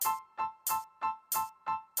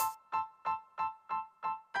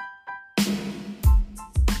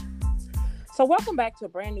So, welcome back to a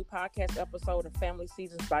brand new podcast episode of Family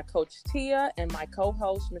Seasons by Coach Tia and my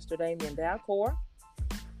co-host, Mr. Damien Dalcour.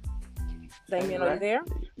 Damien, All are you right. there?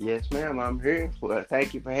 Yes, ma'am. I'm here. Well,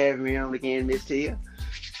 thank you for having me on again, Miss Tia.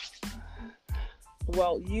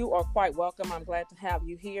 Well, you are quite welcome. I'm glad to have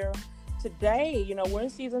you here. Today, we're in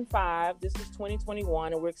season 5. This is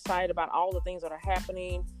 2021, and we're excited about all the things that are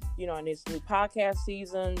happening, in this new podcast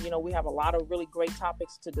season. We have a lot of really great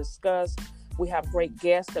topics to discuss. We have great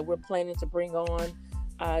guests that we're planning to bring on.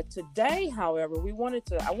 Today, however, I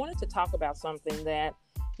wanted to talk about something that,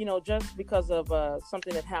 just because of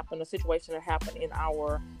something that happened, a situation that happened in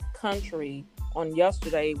our country on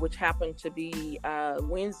yesterday, which happened to be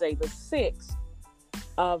Wednesday, the 6th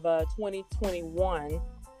of 2021.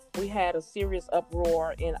 We had a serious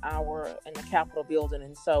uproar in the Capitol building,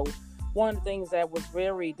 and so one of the things that was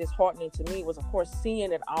very disheartening to me was, of course,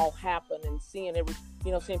 seeing it all happen and seeing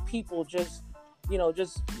seeing people just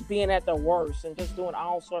being at their worst and just doing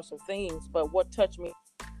all sorts of things. But what touched me,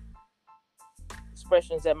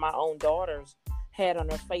 expressions that my own daughters had on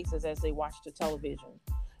their faces as they watched the television,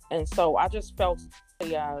 and so I just felt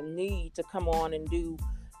a need to come on and do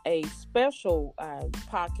a special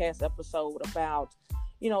podcast episode about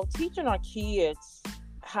teaching our kids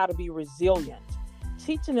how to be resilient,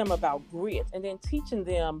 teaching them about grit, and then teaching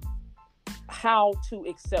them how to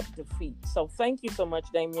accept defeat. So thank you so much,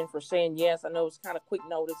 Damien, for saying yes. I know it's kind of quick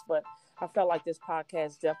notice, but I felt like this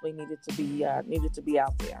podcast definitely needed to be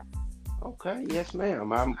out there. Okay. Yes,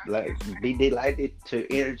 ma'am. I'm be delighted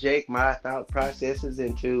to interject my thought processes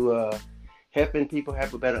into helping people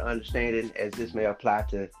have a better understanding as this may apply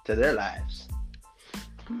to their lives.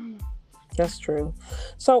 That's true.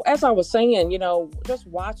 So as I was saying, just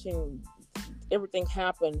watching everything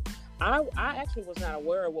happen, I actually was not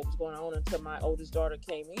aware of what was going on until my oldest daughter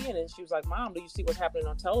came in, and she was like, "Mom, do you see what's happening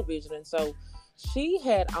on television?" And so she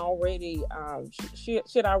had already she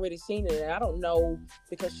had already seen it, and I don't know,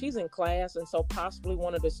 because she's in class, and so possibly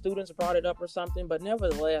one of the students brought it up or something. But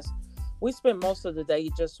nevertheless, we spent most of the day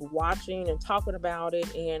just watching and talking about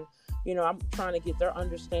it, and I'm trying to get their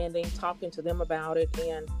understanding, talking to them about it,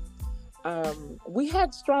 and we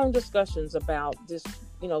had strong discussions about this,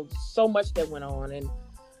 so much that went on. And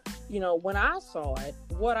when I saw it,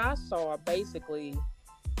 what I felt basically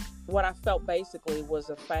was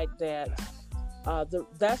the fact that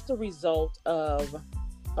that's the result of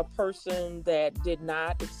a person that did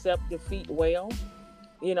not accept defeat well,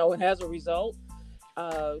 and as a result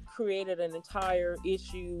created an entire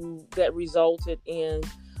issue that resulted in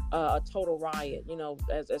a total riot.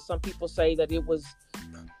 As some people say, that it was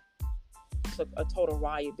a total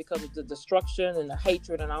riot because of the destruction and the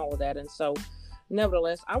hatred and all of that. And so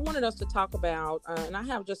nevertheless, I wanted us to talk about, and I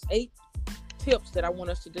have just 8 tips that I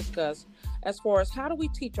want us to discuss as far as how do we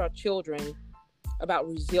teach our children about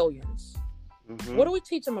resilience? Mm-hmm. What do we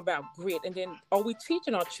teach them about grit? And then are we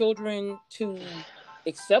teaching our children to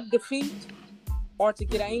accept defeat or to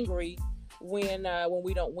get angry when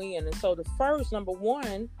we don't win? And so the first thing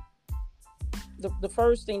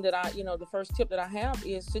that the first tip that I have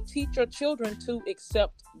is to teach your children to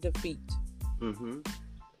accept defeat. Mm-hmm.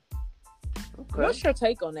 Okay. What's your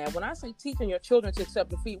take on that? When I say teaching your children to accept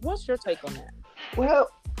defeat, what's your take on that? Well,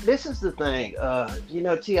 this is the thing.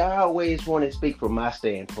 T, I always want to speak from my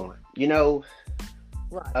standpoint.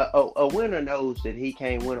 Right. A winner knows that he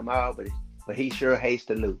can't win them all, but he sure hates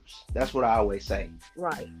to lose. That's what I always say.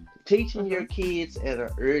 Right. Teaching your kids at an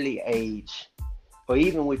early age, or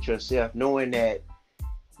even with yourself, knowing that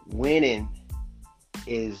winning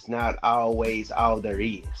is not always all there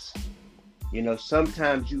is.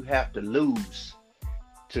 Sometimes you have to lose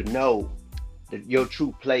to know your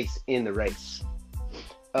true place in the race.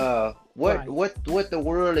 What the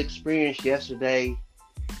world experienced yesterday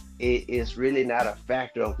is really not a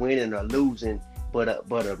factor of winning or losing, but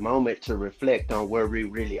a moment to reflect on where we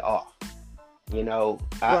really are.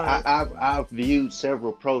 I've viewed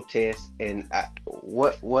several protests, and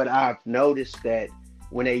what I've noticed that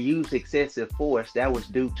when they use excessive force, that was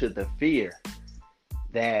due to the fear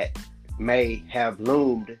that may have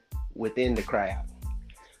loomed within the crowd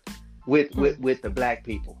with the black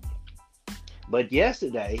people. But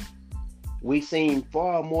yesterday, we seen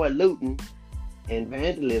far more looting and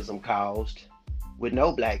vandalism caused with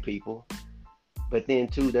no black people. But then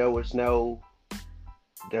too, there was no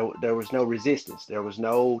resistance. There was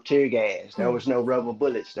no tear gas. There was no rubber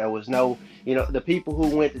bullets. There was no, the people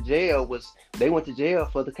who went to jail went to jail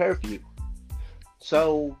for the curfew.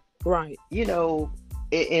 So, right. In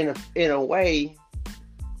a way,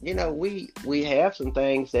 we have some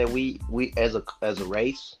things that we as a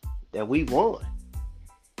race that we won.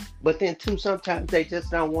 But then too, sometimes they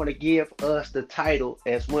just don't want to give us the title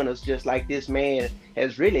as winners, just like this man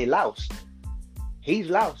has really lost. He's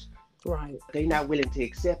lost. Right. They're not willing to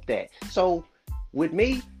accept that. So with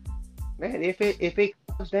me, man, if it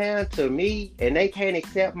comes down to me and they can't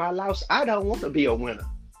accept my loss, I don't want to be a winner.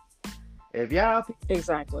 If y'all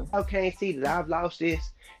Exactly. can't see that I've lost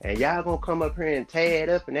this, and y'all gonna come up here and tear it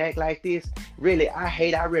up and act like this, really,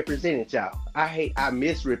 I represented y'all. I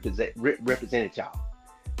represented y'all.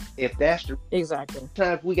 If that's the Exactly.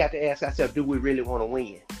 times we got to ask ourselves, do we really want to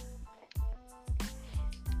win?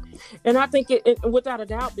 And I think it without a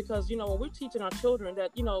doubt, because when we're teaching our children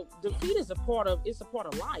that defeat is a part of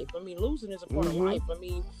life. I mean, losing is a part of life. I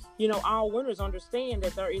mean, our winners understand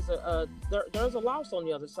that there is there's a loss on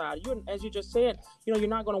the other side. As you just said, you're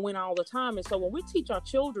not going to win all the time. And so when we teach our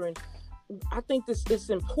children, I think it's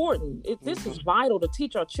important. This is vital to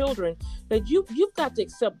teach our children that you've got to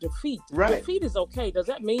accept defeat. Right. Defeat is okay. Does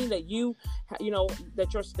that mean that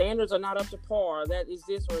that your standards are not up to par? That is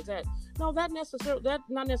this or is that? No, that's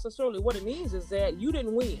not necessarily what it means. Is that you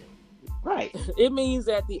didn't win. Right. It means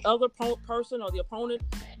that the other person or the opponent,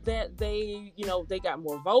 that they got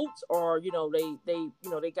more votes, or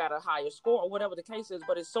they got a higher score, or whatever the case is.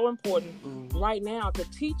 But it's so important right now to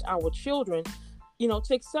teach our children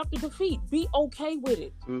to accept the defeat, be okay with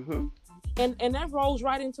it. And that rolls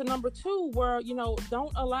right into number 2, where,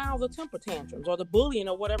 don't allow the temper tantrums or the bullying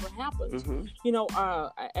or whatever happens.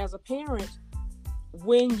 As a parent,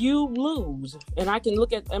 when you lose, and I can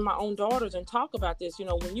look at my own daughters and talk about this,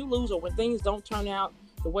 when you lose or when things don't turn out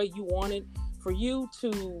the way you wanted, for you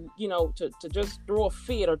to, to just throw a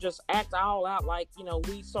fit or just act all out like,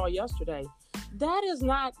 we saw yesterday, that is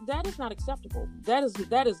not acceptable. That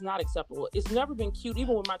is not acceptable. It's never been cute,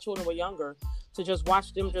 even when my children were younger, to just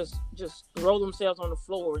watch them just throw themselves on the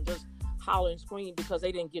floor and just holler and scream because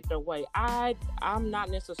they didn't get their way. I'm not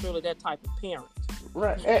necessarily that type of parent.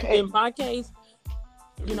 Right. In my case,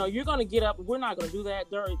 you're going to get up. We're not going to do that.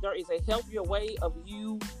 There is a healthier way of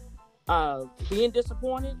you being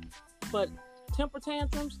disappointed, but temper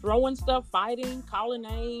tantrums, throwing stuff, fighting, calling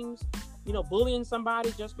names, bullying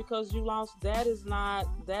somebody just because you lost, that is not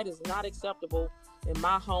acceptable in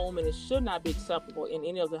my home, and it should not be acceptable in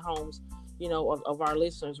any of the homes, of our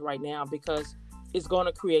listeners right now, because it's going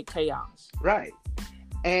to create chaos. Right.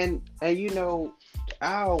 And I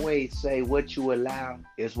always say what you allow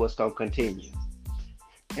is what's going to continue.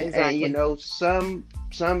 Exactly. And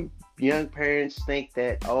some young parents think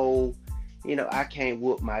that, I can't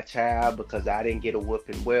whoop my child because I didn't get a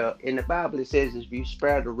whooping. Well, in the Bible, it says if you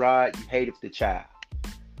spare the rod, you hate the child.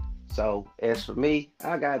 So as for me,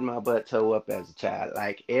 I got my butt toe up as a child,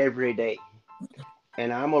 like every day.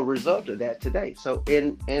 And I'm a result of that today. So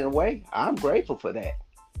in a way, I'm grateful for that,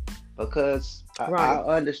 because I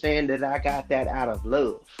understand that I got that out of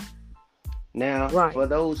love. Now, for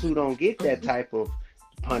those who don't get that type of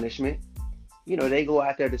punishment, they go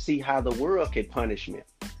out there to see how the world can punish me.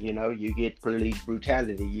 You get police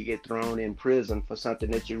brutality, you get thrown in prison for something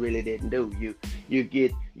that you really didn't do. You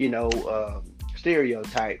get,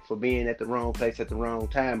 stereotyped for being at the wrong place at the wrong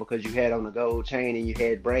time because you had on a gold chain and you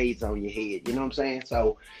had braids on your head. You know what I'm saying?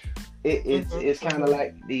 So it's kind of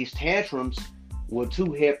like these tantrums will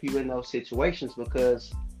to help you in those situations,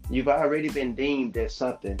 because you've already been deemed as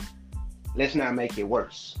something. Let's not make it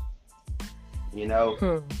worse.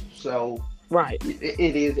 So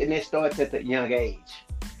it is, and it starts at the young age.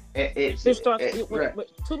 It starts with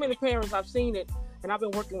too many parents. I've seen it, and I've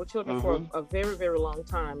been working with children for a very, very long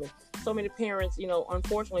time. And so many parents,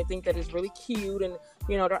 unfortunately think that it's really cute, and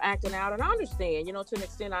they're acting out. And I understand, to an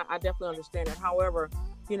extent, I definitely understand it. However,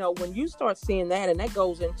 when you start seeing that, and that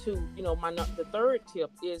goes into, the third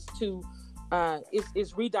tip is to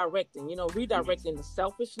is redirecting. Redirecting the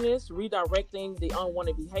selfishness, redirecting the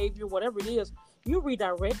unwanted behavior, whatever it is. You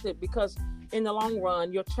redirect it, because in the long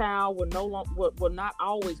run, your child will not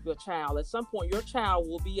always be a child. At some point, your child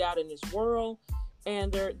will be out in this world,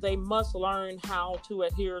 and they must learn how to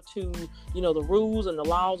adhere to, the rules and the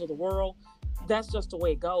laws of the world. That's just the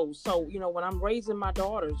way it goes. So, when I'm raising my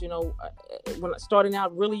daughters, when starting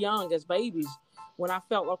out really young as babies, when I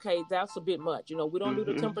felt, okay, that's a bit much, we don't do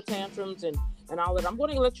the temper tantrums and all that. I'm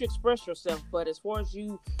going to let you express yourself. But as far as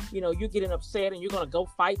you're getting upset and you're going to go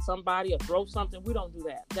fight somebody or throw something, we don't do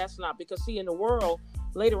that. That's not, because see, in the world,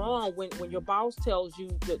 later on, when your boss tells you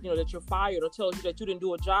that, that you're fired, or tells you that you didn't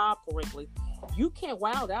do a job correctly, you can't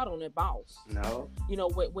wild out on that boss. No.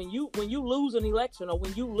 When you lose an election, or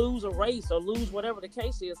when you lose a race, or lose whatever the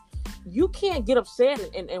case is, you can't get upset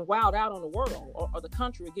and wild out on the world or the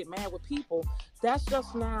country, or get mad with people. That's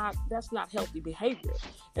not healthy behavior.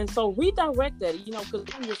 And so redirect that,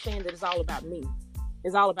 because you're saying that it's all about me.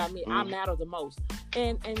 It's all about me. I Mm, matter the most.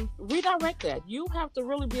 And redirect that. You have to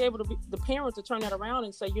really be able to be the parent to turn that around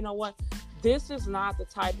and say, you know what, this is not the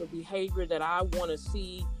type of behavior that I want to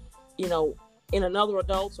see, you know, in another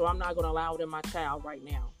adult, so I'm not going to allow it in my child right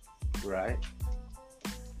now. right.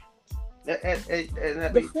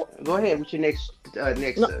 And Before, go ahead with your next no,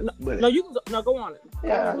 no, no, bullet. you can go, no, go on. Go ahead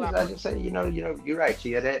Yeah, and I elaborate. just say, you're right,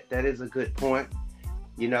 Tia. That is a good point.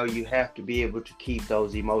 You have to be able to keep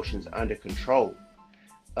those emotions under control.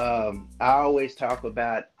 I always talk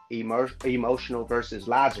about emotional versus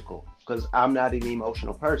logical because I'm not an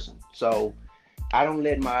emotional person. So I don't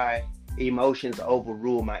let my emotions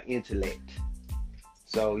overrule my intellect.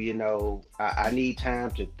 So, I need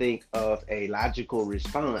time to think of a logical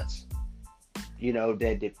response,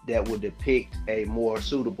 that will depict a more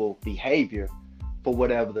suitable behavior for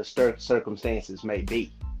whatever the circumstances may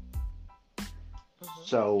be. Hmm.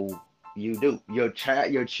 So you do. Your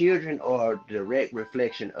children are a direct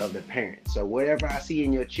reflection of the parents. So whatever I see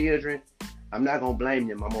in your children, I'm not gonna blame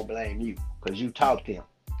them. I'm gonna blame you because you taught them.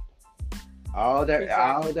 All their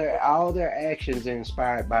Exactly. all their all their actions are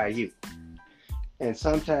inspired by you. And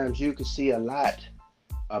sometimes you can see a lot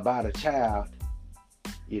about a child,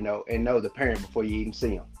 and know the parent before you even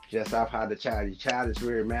see them. Just off how your child is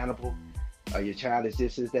very manageable, or your child is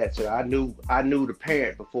this, is that. So I knew the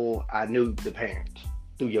parent before I knew the parent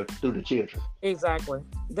through the children. Exactly.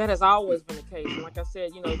 That has always been the case. And like I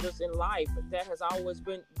said, just in life, that has always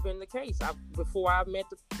been the case. Before I met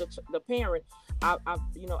the parent,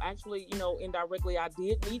 actually, indirectly I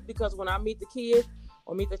did meet, because when I meet the kid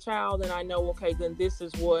or meet the child, then I know, okay, then this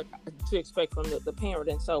is what to expect from the parent.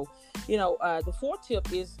 And so, the fourth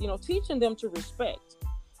tip is, teaching them to respect.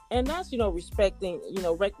 And that's, respecting,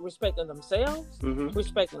 respecting themselves, Hmm.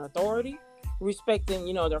 respecting authority,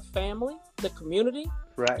 respecting, their family, the community,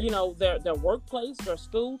 Right. their workplace, their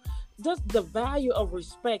school. Just the value of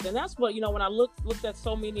respect. And that's what, when I looked at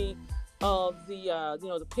so many of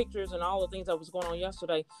the pictures and all the things that was going on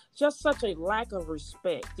yesterday, just such a lack of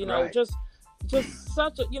respect, Right. just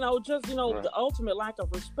such a, Right. the ultimate lack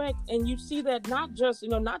of respect. And you see that not just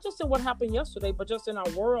in what happened yesterday, but just in our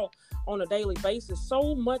world on a daily basis.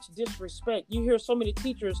 So much disrespect. You hear so many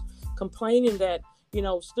teachers complaining that,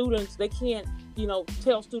 students, they can't,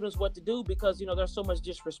 tell students what to do because, there's so much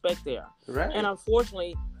disrespect there. And Right.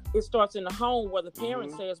 unfortunately, it starts in the home where the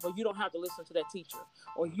parent Hmm. says, well, you don't have to listen to that teacher,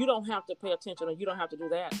 or you don't have to pay attention, or you don't have to do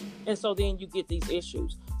that. And so then you get these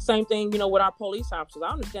issues. Same thing, with our police officers. I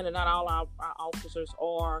understand that not all our officers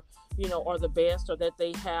are the best, or that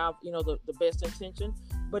they have, the best intention,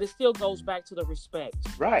 but it still goes back to the respect.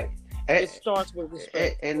 Right. It And starts with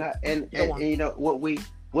respect. Go on.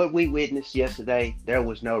 what we witnessed yesterday, there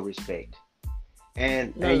was no respect.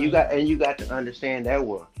 And you None. got to understand there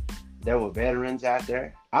were veterans out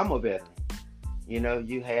there. I'm a veteran.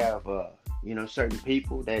 You have certain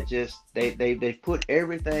people that just they've put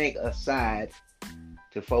everything aside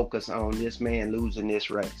to focus on this man losing this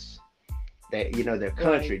race. That their Right.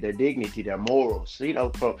 country, their dignity, their morals.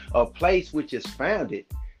 From a place which is founded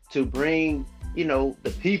to bring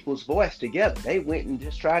the people's voice together. They went and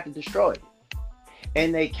just tried to destroy it.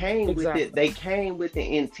 And they came with it. Exactly. They came with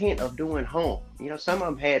the intent of doing harm. Some of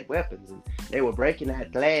them had weapons and they were breaking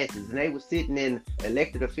out glasses and they were sitting in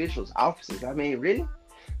elected officials' offices. I mean, really?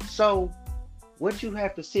 So, what you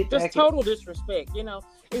have to sit Just back and total disrespect.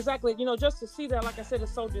 Exactly. Just to see that, like I said,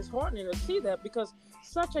 it's so disheartening to see that, because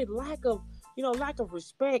such a lack of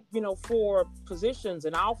respect, for positions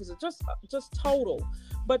and offices, just total.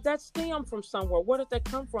 But that stemmed from somewhere. Where did that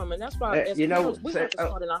come from? And that's why, as parents, we say, have to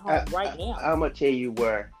start in our home right now. I'm gonna tell you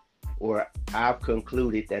where I've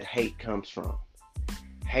concluded that hate comes from.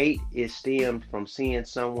 Hate is stemmed from seeing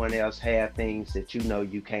someone else have things that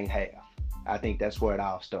you can't have. I think that's where it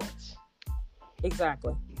all starts.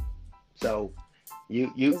 Exactly. So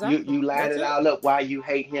Exactly. you line That's it it. all up why you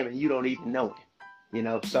hate him and you don't even know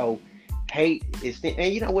him. So hate is,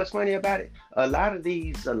 and you know what's funny about it? A lot of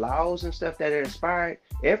these laws and stuff that are inspired,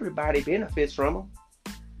 everybody benefits from them.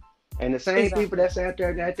 And the same people Exactly. that's out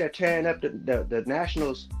there tearing up the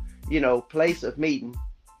nationals, place of meeting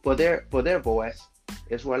for their voice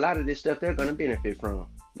is where a lot of this stuff they're gonna benefit from.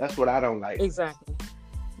 That's what I don't like. Exactly.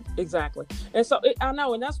 Exactly. And so I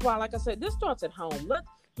know, and that's why, like I said, this starts at home.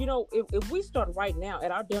 If we start right now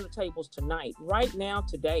at our dinner tables tonight, right now,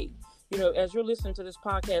 today, as you're listening to this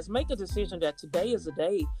podcast, make a decision that today is the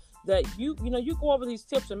day that you go over these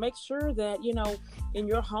tips and make sure that, in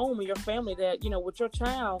your home and your family, that, with your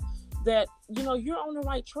child, that, you're on the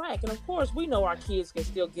right track. And of course, we know our kids can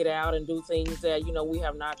still get out and do things that, we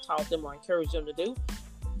have not taught them or encouraged them to do.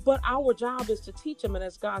 But our job is to teach them, and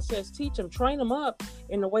as God says, teach them, train them up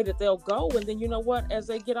in the way that they'll go. And then, you know what, as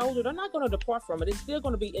they get older, they're not going to depart from it. It's still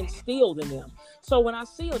going to be instilled in them. So when I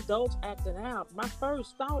see adults acting out, my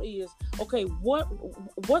first thought is, okay,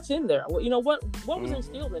 what's in there? You know, what was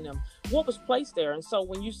instilled in them? What was placed there? And so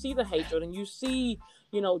when you see the hatred and you see,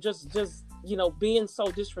 you know, just you know, being so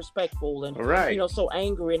disrespectful and, you know, so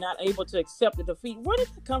angry and not able to accept the defeat, where did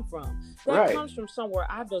it come from? That comes from somewhere.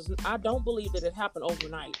 I don't believe that it happened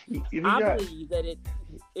overnight. I believe that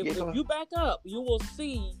if you back up, you will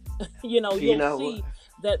see, you'll see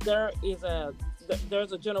that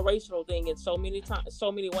there's a generational thing in so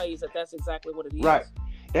many ways that's exactly what it is. Right.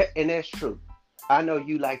 And that's true. I know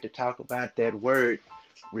you like to talk about that word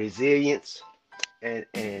resilience,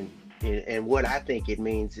 and what I think it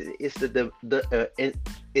means is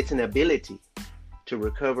it's an ability to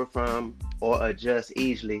recover from or adjust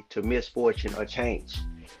easily to misfortune or change.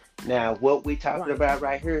 Now, what we talking about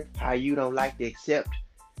right here, how you don't like to accept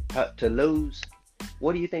to lose.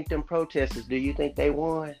 What do you think them protesters? Do you think they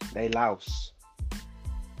won? They lost.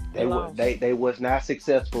 They was not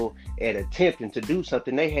successful at attempting to do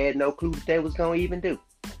something they had no clue that they was gonna even do.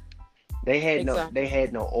 They had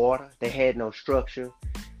no order. They had no structure.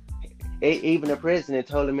 Even the president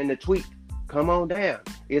told him in the tweet, "Come on down.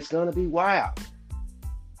 It's gonna be wild."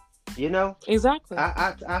 You know. Exactly.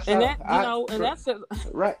 I saw, and that and that's it.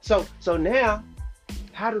 Right. So now,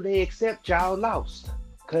 how do they accept y'all lost?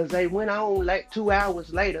 Because they went on like 2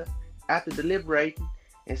 hours later after deliberating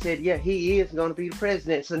and said, "Yeah, he is gonna be the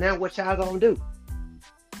president." So now what y'all gonna do?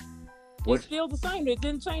 It's still the same. It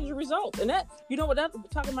didn't change the result. And that, you know what, that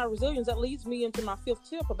talking about resilience, that leads me into my fifth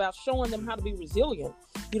tip about showing them how to be resilient,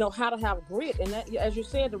 you know, how to have grit. And that, as you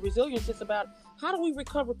said, the resilience is about how do we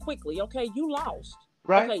recover quickly? Okay, you lost.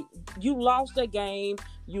 Right. Okay, you lost that game,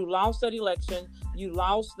 you lost that election, you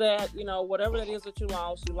lost that, you know, whatever that is that you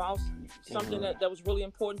lost something that was really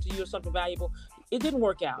important to you or something valuable. It didn't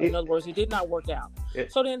work out. In other words, it did not work out.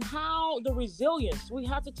 So then how the resilience, we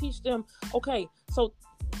have to teach them, okay, so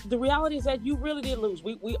the reality is that you really did lose.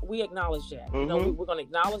 We acknowledge that. You know, we're going to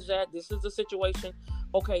acknowledge that this is the situation.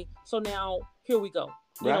 Okay, so now here we go.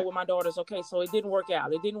 You know, with my daughters. Okay, so it didn't work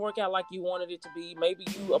out. It didn't work out like you wanted it to be. Maybe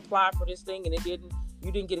you applied for this thing and you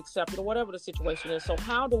didn't get accepted or whatever the situation is. So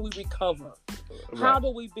how do we recover? How do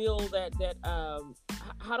we build that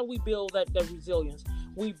resilience?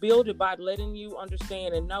 We build it by letting you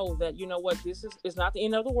understand and know that, you know what, this is not the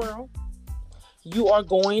end of the world. You are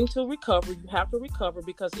going to recover. You have to recover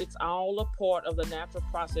because it's all a part of the natural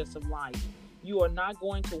process of life. You are not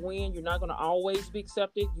going to win. You're not going to always be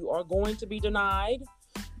accepted. You are going to be denied.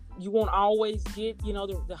 You won't always get, you know,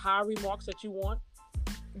 the high remarks that you want.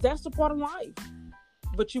 That's the part of life.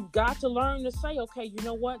 But you've got to learn to say, okay, you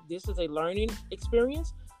know what? This is a learning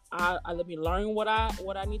experience. Let me learn what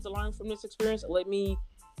I need to learn from this experience. Let me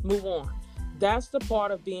move on. That's the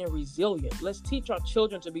part of being resilient. Let's teach our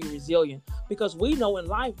children to be resilient because we know in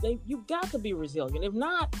life you've got to be resilient. If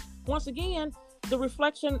not, once again, the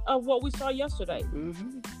reflection of what we saw yesterday.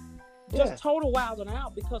 Just total wilding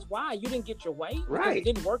out because why? You didn't get your way. Because it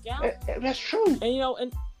didn't work out. That's true. And you know,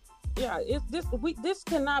 and yeah, this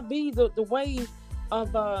cannot be the way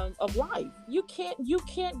of life. You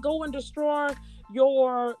can't go and destroy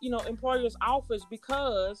your, you know, employer's office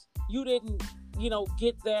because you didn't, you know,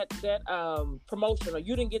 get that promotion or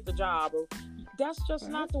you didn't get the job, or that's just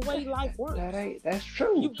not the way life works. That's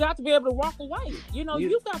true. You've got to be able to walk away. You know,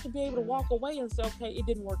 you've got to be able to walk away and say, okay, it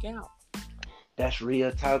didn't work out. That's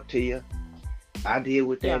real talk to you. I deal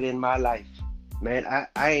with that in my life. Man,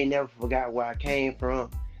 I ain't never forgot where I came from.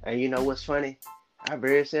 And you know what's funny? I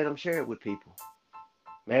very seldom share it with people.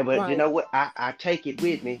 Man, but you know what? I take it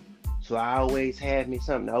with me. So I always have me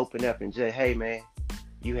something to open up and say, hey man,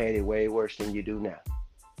 you had it way worse than you do now.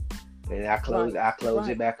 And I close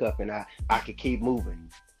it back up and I could keep moving.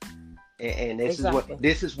 And this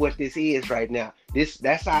is what this is right now.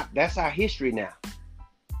 That's our history now.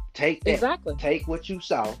 Take that. Take what you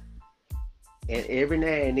saw, and every now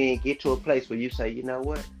and then get to a place where you say, you know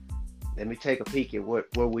what? Let me take a peek at where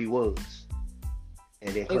we was,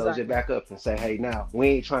 and then close it back up and say, hey, now we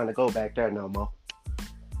ain't trying to go back there no more.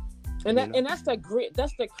 And that's that grit.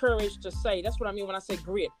 That's the courage to say. That's what I mean when I say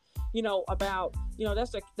grit. You know, about, you know,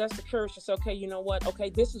 that's the courage to say, okay, you know what? Okay,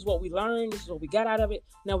 this is what we learned. This is what we got out of it.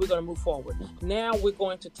 Now we're going to move forward. Now we're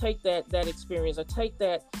going to take that experience or take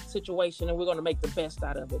that situation and we're going to make the best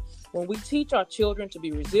out of it. When we teach our children to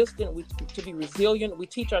be resistant, to be resilient, we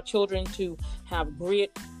teach our children to have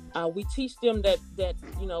grit. We teach them that,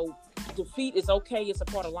 you know, defeat is okay. It's a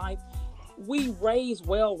part of life. We raise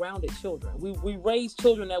well-rounded children. We raise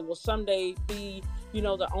children that will someday be, you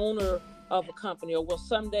know, the owner of a company, or will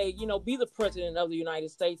someday, be the president of the United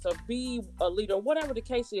States, or be a leader, whatever the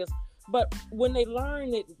case is. But when they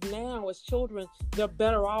learn it now as children, they're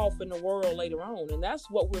better off in the world later on. And that's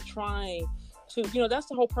what we're trying to, that's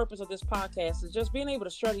the whole purpose of this podcast, is just being able to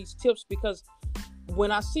share these tips, because when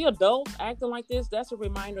I see adults acting like this, that's a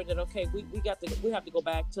reminder that, okay, we have to go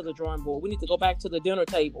back to the drawing board. We need to go back to the dinner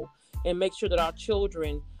table and make sure that our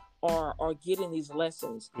children are getting these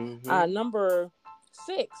lessons. Mm-hmm. Number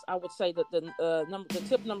 6, I would say that the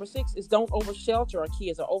tip number 6 is don't over shelter our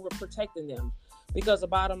kids or over protecting them, because the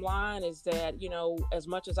bottom line is that, as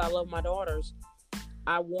much as I love my daughters,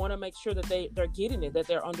 I want to make sure that they're getting it, that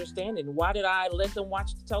they're understanding. Why did I let them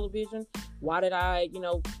watch the television? Why did I,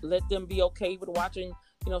 let them be okay with watching,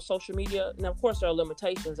 social media? Now, of course, there are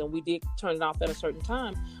limitations, and we did turn it off at a certain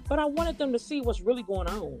time, but I wanted them to see what's really going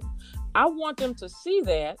on. I want them to see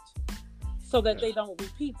that so that they don't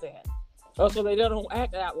repeat that, or so they don't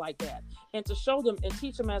act out like that, and to show them and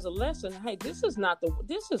teach them as a lesson, hey, this is not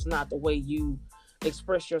the way you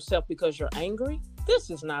express yourself because you're angry. This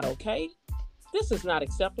is not okay. This is not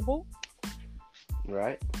acceptable.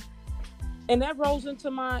 Right. And that rolls into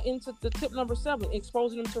the tip number 7,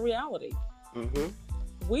 exposing them to reality. Mm-hmm.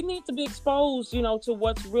 We need to be exposed, to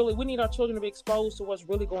what's really, we need our children to be exposed to what's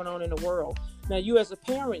really going on in the world. Now, you as a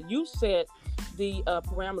parent, you set the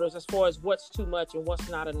parameters as far as what's too much and what's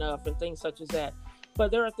not enough and things such as that.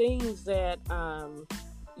 But there are things that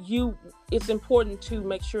it's important to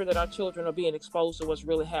make sure that our children are being exposed to what's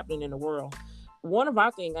really happening in the world. One of my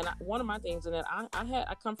things, and that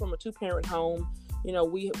I come from a 2-parent home.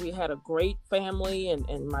 We had a great family,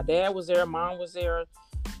 and my dad was there, mom was there.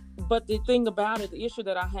 But the thing about it, the issue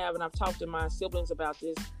that I have, and I've talked to my siblings about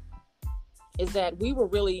this, is that we were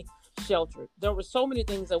really sheltered. There were so many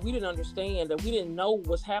things that we didn't understand, that we didn't know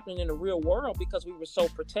was happening in the real world, because we were so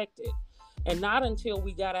protected. And not until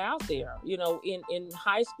we got out there, in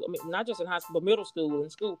high school, not just in high school, but middle school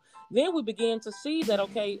and school, then we began to see that,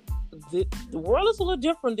 okay, the world is a little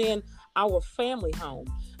different than our family home.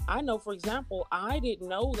 I know, for example, I didn't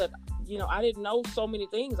know that, I didn't know so many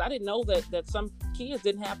things. I didn't know that some kids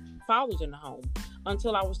didn't have fathers in the home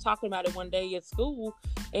until I was talking about it one day at school.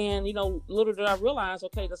 And, little did I realize,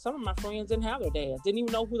 okay, that some of my friends didn't have their dads, didn't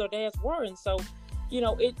even know who their dads were. And so,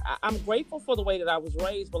 I'm grateful for the way that I was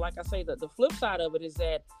raised, but like I say, the flip side of it is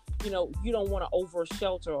that, you don't want to over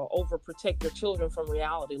shelter or over protect your children from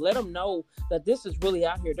reality. Let them know that this is really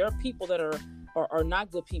out here. There are people that are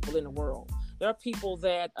not good people in the world. There are people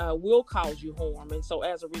that will cause you harm. And so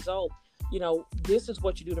as a result, this is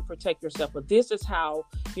what you do to protect yourself. But this is how,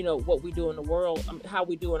 what we do in the world, how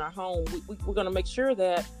we do in our home. We're going to make sure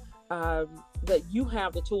that that you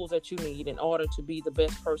have the tools that you need in order to be the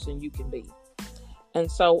best person you can be. And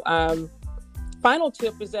so, final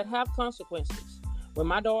tip is that have consequences. When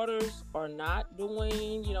my daughters are not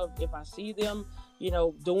doing, if I see them,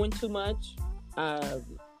 doing too much,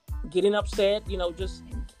 getting upset, just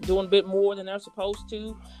doing a bit more than they're supposed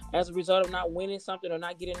to as a result of not winning something or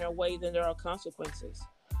not getting their way, then there are consequences.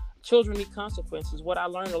 Children need consequences. What I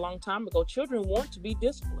learned a long time ago, children want to be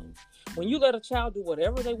disciplined. When you let a child do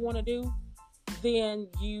whatever they want to do, then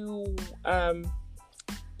you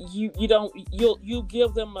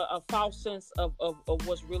give them a false sense of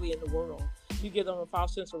what's really in the world. You give them a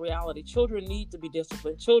false sense of reality. Children need to be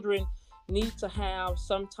disciplined. Children need to have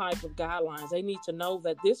some type of guidelines. They need to know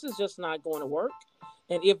that this is just not going to work.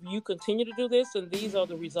 And if you continue to do this, then these are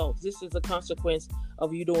the results. This is the consequence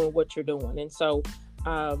of you doing what you're doing. And so,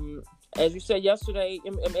 as you said yesterday,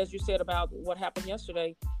 as you said about what happened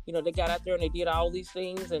yesterday, they got out there and they did all these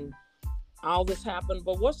things and all this happened.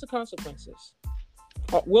 But what's the consequences?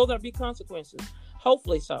 Or will there be consequences?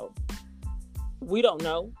 Hopefully so. We don't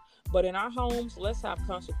know. But in our homes, let's have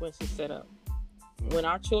consequences set up. When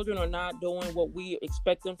our children are not doing what we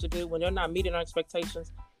expect them to do, when they're not meeting our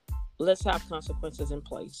expectations, let's have consequences in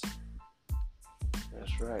place.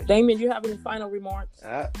 That's right. Damien, you have any final remarks?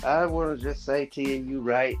 I want to just say to you,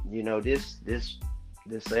 right, this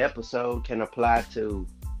episode can apply to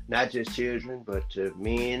not just children, but to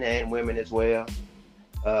men and women as well.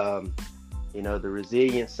 The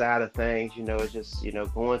resilient side of things, it's just,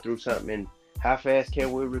 going through something, and how fast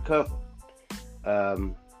can we recover?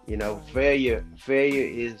 Failure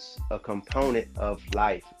is a component of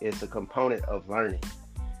life. It's a component of learning.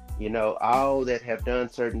 All that have done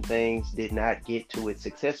certain things did not get to it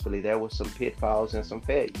successfully. There were some pitfalls and some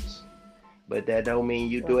failures. But that don't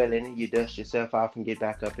mean you dwell in it. You dust yourself off and get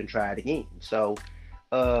back up and try it again. So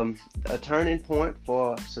a turning point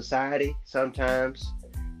for society sometimes,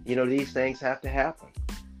 these things have to happen.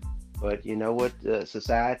 But you know what?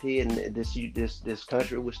 Society and this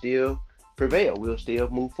country will still prevail. We'll still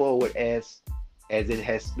move forward as it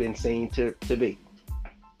has been seen to be.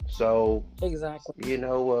 So, Exactly.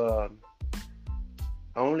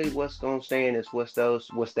 only what's gonna stand is what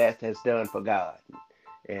that has done for God,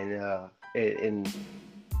 and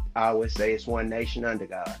I always say it's one nation under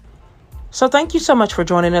God. So thank you so much for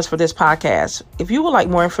joining us for this podcast. If you would like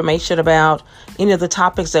more information about any of the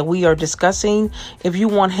topics that we are discussing, if you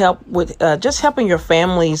want help with just helping your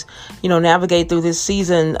families, navigate through this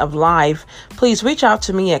season of life, please reach out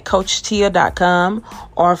to me at CoachTia.com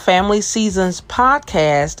or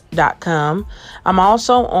FamilySeasonsPodcast.com. I'm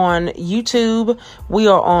also on YouTube. We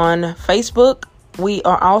are on Facebook. We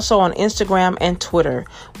are also on Instagram and Twitter.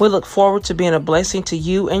 We look forward to being a blessing to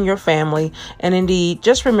you and your family. And indeed,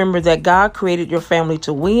 just remember that God created your family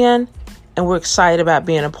to win, and we're excited about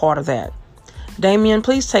being a part of that. Damien,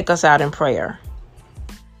 please take us out in prayer.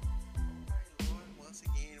 Lord, once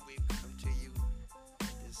again, we've come to you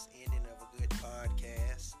at this ending of a good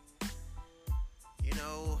podcast.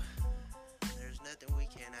 There's nothing we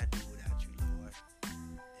cannot do without you, Lord.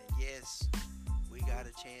 And yes, we got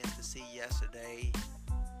a chance to see yesterday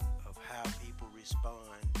of how people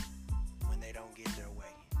respond when they don't get their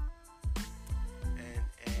way.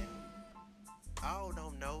 And all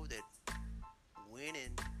don't know that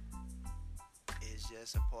winning is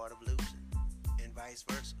just a part of losing, and vice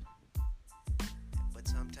versa. But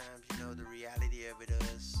sometimes, the reality of it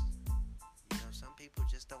is, some people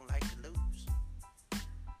just don't like to lose.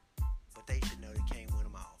 But they should know they can't win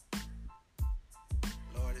them all.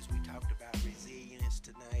 Lord, as we talked about resilience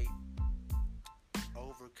tonight,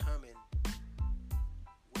 overcoming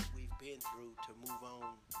what we've been through to move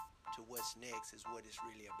on to what's next is what it's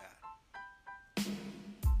really about.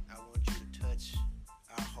 I want you to touch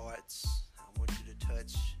our hearts. I want you to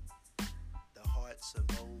touch the hearts of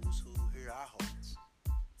those who hear our hearts.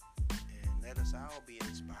 And let us all be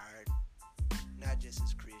inspired, not just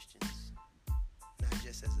as Christians, not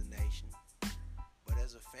just as a nation, but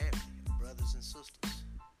as a family of brothers and sisters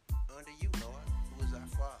under you, Lord, who is our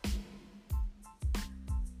Father.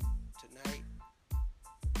 Tonight,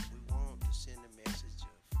 we want to send a message of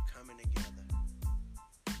coming together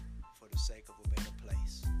for the sake of a better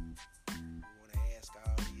place. We want to ask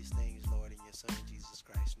all these things, Lord, in your Son Jesus'